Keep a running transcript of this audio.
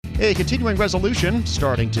A continuing resolution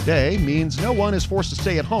starting today means no one is forced to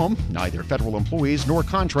stay at home, neither federal employees nor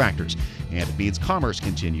contractors. And it means commerce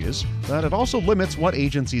continues, but it also limits what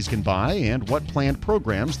agencies can buy and what planned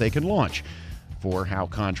programs they can launch. For how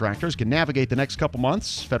contractors can navigate the next couple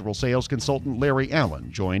months, federal sales consultant Larry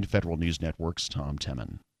Allen joined Federal News Network's Tom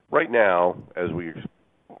Temin. Right now, as we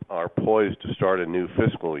are poised to start a new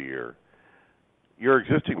fiscal year, your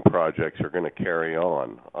existing projects are going to carry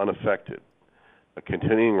on unaffected. A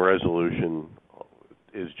continuing resolution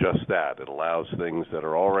is just that. It allows things that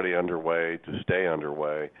are already underway to stay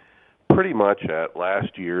underway pretty much at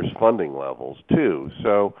last year's funding levels, too.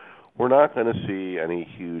 So we're not going to see any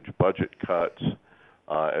huge budget cuts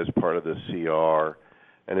as part of the CR.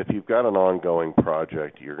 And if you've got an ongoing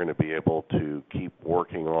project, you're going to be able to keep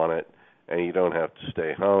working on it, and you don't have to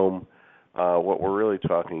stay home. What we're really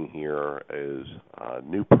talking here is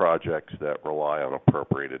new projects that rely on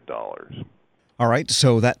appropriated dollars. All right,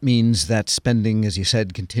 so that means that spending, as you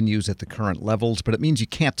said, continues at the current levels, but it means you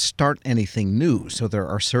can't start anything new, so there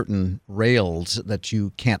are certain rails that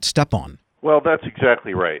you can't step on. Well, that's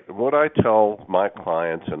exactly right. What I tell my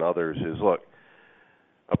clients and others is, look,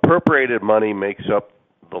 appropriated money makes up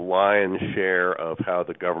the lion's share of how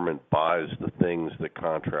the government buys the things that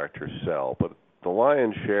contractors sell, but the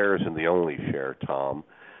lion's share isn't the only share, Tom.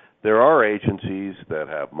 There are agencies that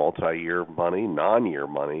have multi-year money, non-year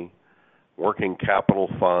money, working capital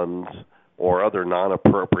funds, or other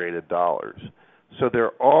non-appropriated dollars. So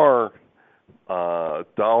there are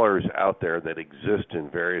dollars out there that exist in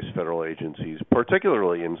various federal agencies,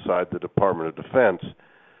 particularly inside the Department of Defense,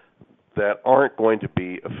 that aren't going to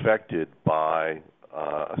be affected by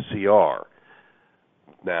a CR.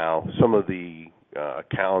 Now, some of the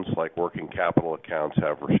accounts, like working capital accounts,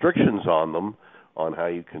 have restrictions on them on how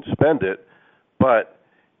you can spend it, but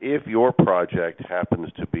if your project happens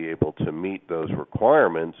to be able to meet those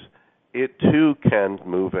requirements, it too can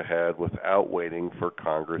move ahead without waiting for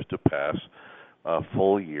Congress to pass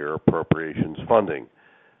full-year appropriations funding.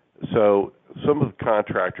 So some of the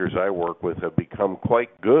contractors I work with have become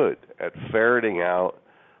quite good at ferreting out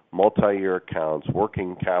multi-year accounts,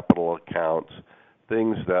 working capital accounts,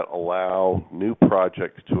 things that allow new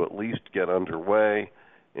projects to at least get underway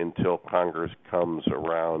until Congress comes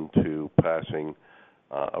around to passing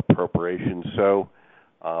appropriations. So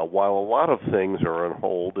while a lot of things are on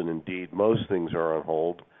hold, and indeed most things are on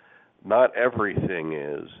hold, not everything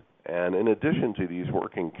is. And in addition to these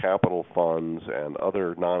working capital funds and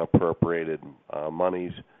other non-appropriated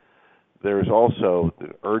monies, there's also the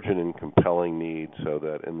urgent and compelling need so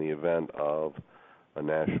that in the event of a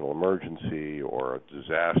national emergency or a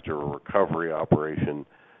disaster or recovery operation,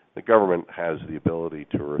 the government has the ability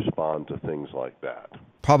to respond to things like that.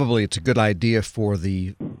 Probably it's a good idea for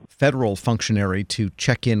the federal functionary to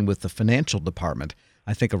check in with the financial department.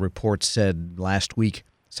 I think a report said last week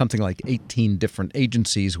something like 18 different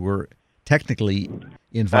agencies were technically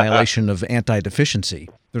in violation of anti-deficiency.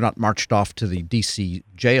 They're not marched off to the D.C.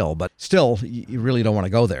 jail, but still, you really don't want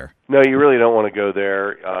to go there. No, you really don't want to go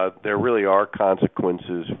there. There really are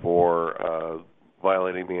consequences for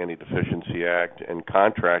violating the Anti-Deficiency Act, and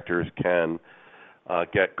contractors can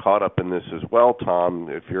get caught up in this as well, Tom.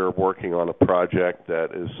 If you're working on a project that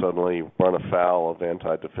is suddenly run afoul of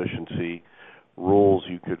anti-deficiency rules,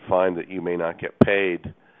 you could find that you may not get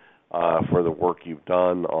paid for the work you've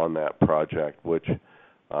done on that project, which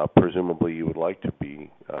presumably you would like to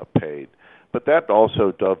be paid. But that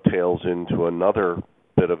also dovetails into another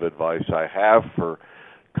bit of advice I have for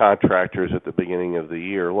contractors at the beginning of the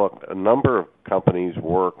year. Look, a number of companies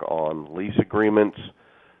work on lease agreements,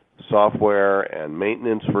 software and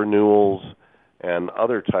maintenance renewals, and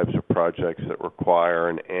other types of projects that require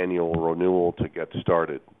an annual renewal to get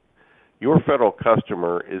started. Your federal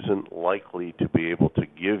customer isn't likely to be able to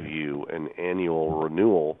give you an annual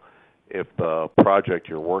renewal if the project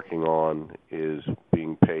you're working on is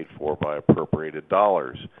being paid for by appropriated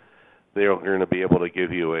dollars. They're going to be able to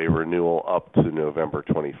give you a renewal up to November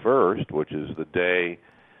 21st, which is the day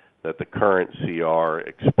that the current CR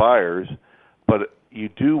expires. But you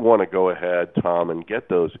do want to go ahead, Tom, and get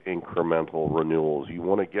those incremental renewals. You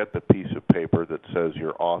want to get the piece of paper that says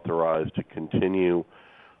you're authorized to continue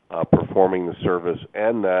performing the service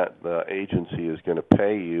and that the agency is going to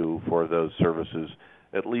pay you for those services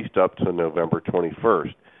at least up to November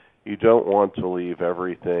 21st. You don't want to leave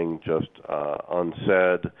everything just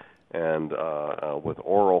unsaid and with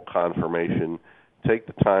oral confirmation. Take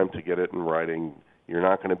the time to get it in writing. You're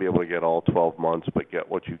not going to be able to get all 12 months, but get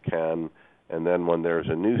what you can. And then when there's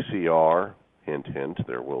a new CR, hint, hint,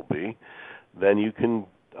 there will be, then you can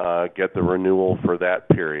get the renewal for that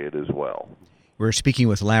period as well. We're speaking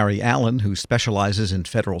with Larry Allen, who specializes in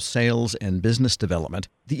federal sales and business development.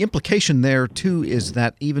 The implication there, too, is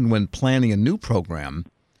that even when planning a new program,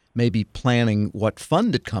 maybe planning what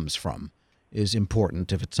fund it comes from is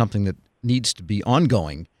important if it's something that needs to be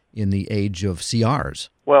ongoing in the age of CRs.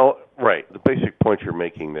 Well, right. The basic point you're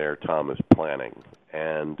making there, Tom, is planning.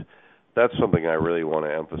 And that's something I really want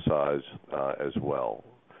to emphasize as well.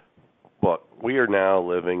 Look, we are now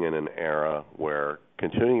living in an era where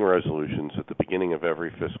continuing resolutions at the beginning of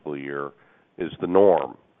every fiscal year is the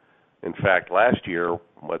norm. In fact, last year,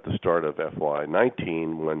 at the start of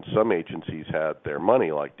FY19, when some agencies had their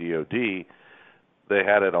money, like DOD, they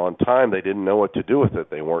had it on time. They didn't know what to do with it.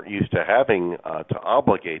 They weren't used to having to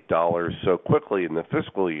obligate dollars so quickly in the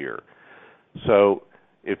fiscal year. So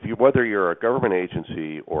whether you're a government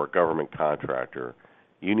agency or a government contractor,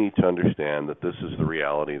 you need to understand that this is the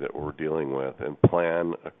reality that we're dealing with and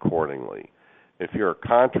plan accordingly. If you're a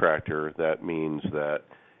contractor, that means that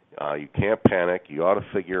you can't panic. You ought to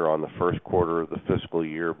figure on the first quarter of the fiscal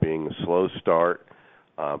year being a slow start,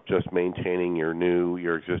 just maintaining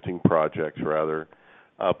your existing projects rather.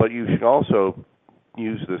 But you should also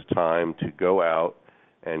use this time to go out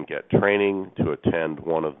and get training, to attend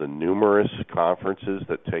one of the numerous conferences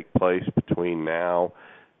that take place between now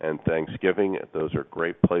and Thanksgiving. Those are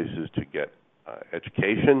great places to get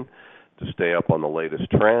education, to stay up on the latest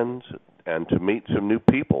trends, and to meet some new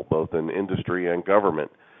people, both in industry and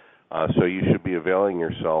government. So you should be availing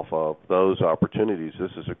yourself of those opportunities.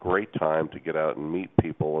 This is a great time to get out and meet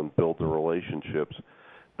people and build the relationships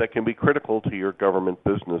that can be critical to your government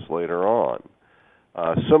business later on.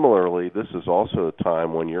 Similarly, this is also a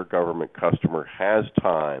time when your government customer has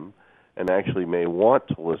time and actually may want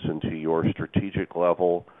to listen to your strategic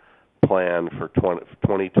level plan for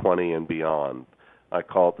 2020 and beyond. I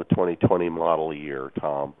call it the 2020 model year,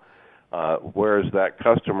 Tom. Whereas that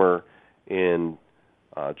customer in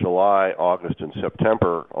July, August, and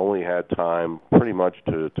September only had time pretty much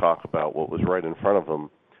to talk about what was right in front of them.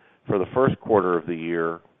 For the first quarter of the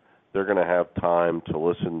year, they're going to have time to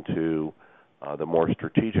listen to the more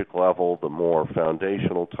strategic level, the more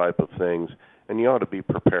foundational type of things, and you ought to be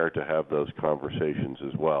prepared to have those conversations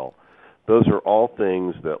as well. Those are all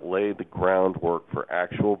things that lay the groundwork for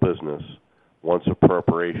actual business once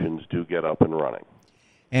appropriations do get up and running.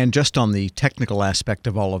 And just on the technical aspect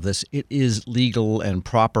of all of this, it is legal and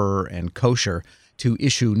proper and kosher to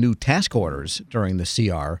issue new task orders during the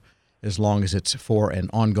CR as long as it's for an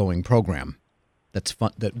ongoing program that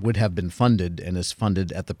would have been funded and is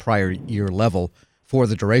funded at the prior year level for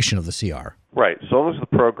the duration of the CR. Right. So long as the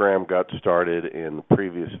program got started in the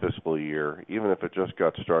previous fiscal year, even if it just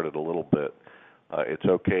got started a little bit, it's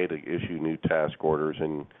okay to issue new task orders,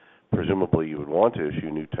 and presumably you would want to issue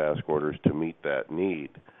new task orders to meet that need.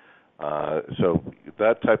 So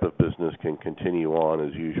that type of business can continue on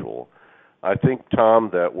as usual. I think, Tom,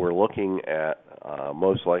 that we're looking at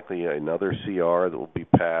most likely another CR that will be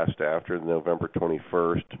passed after November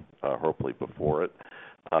 21st, hopefully before it,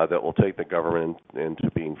 that will take the government into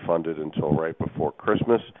being funded until right before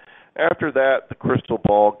Christmas. After that, the crystal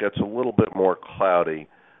ball gets a little bit more cloudy.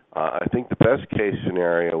 I think the best case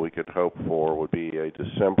scenario we could hope for would be a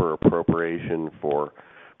December appropriation for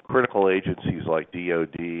critical agencies like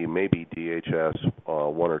DOD, maybe DHS,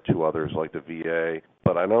 one or two others like the VA.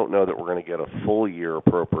 But I don't know that we're going to get a full year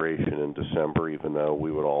appropriation in December, even though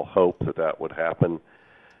we would all hope that that would happen.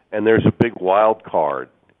 And there's a big wild card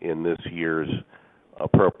in this year's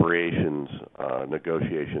appropriations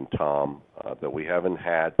negotiation, Tom, that we haven't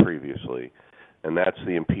had previously, and that's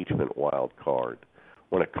the impeachment wild card.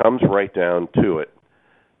 When it comes right down to it,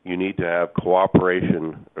 you need to have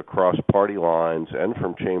cooperation across party lines and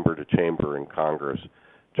from chamber to chamber in Congress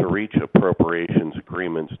to reach appropriations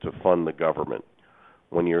agreements to fund the government.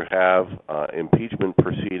 When you have impeachment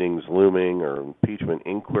proceedings looming or impeachment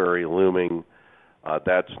inquiry looming,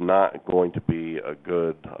 that's not going to be a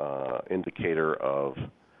good indicator of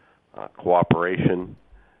cooperation,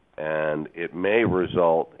 and it may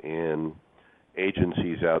result in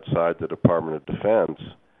agencies outside the Department of Defense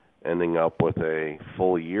ending up with a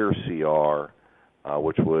full year CR,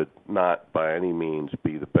 which would not by any means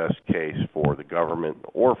be the best case for the government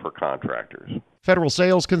or for contractors. Federal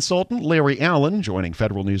sales consultant Larry Allen joining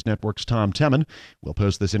Federal News Network's Tom Temin. We'll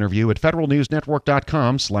post this interview at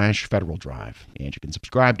federalnewsnetwork.com/Federal Drive. And you can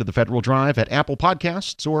subscribe to the Federal Drive at Apple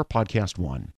Podcasts or Podcast One.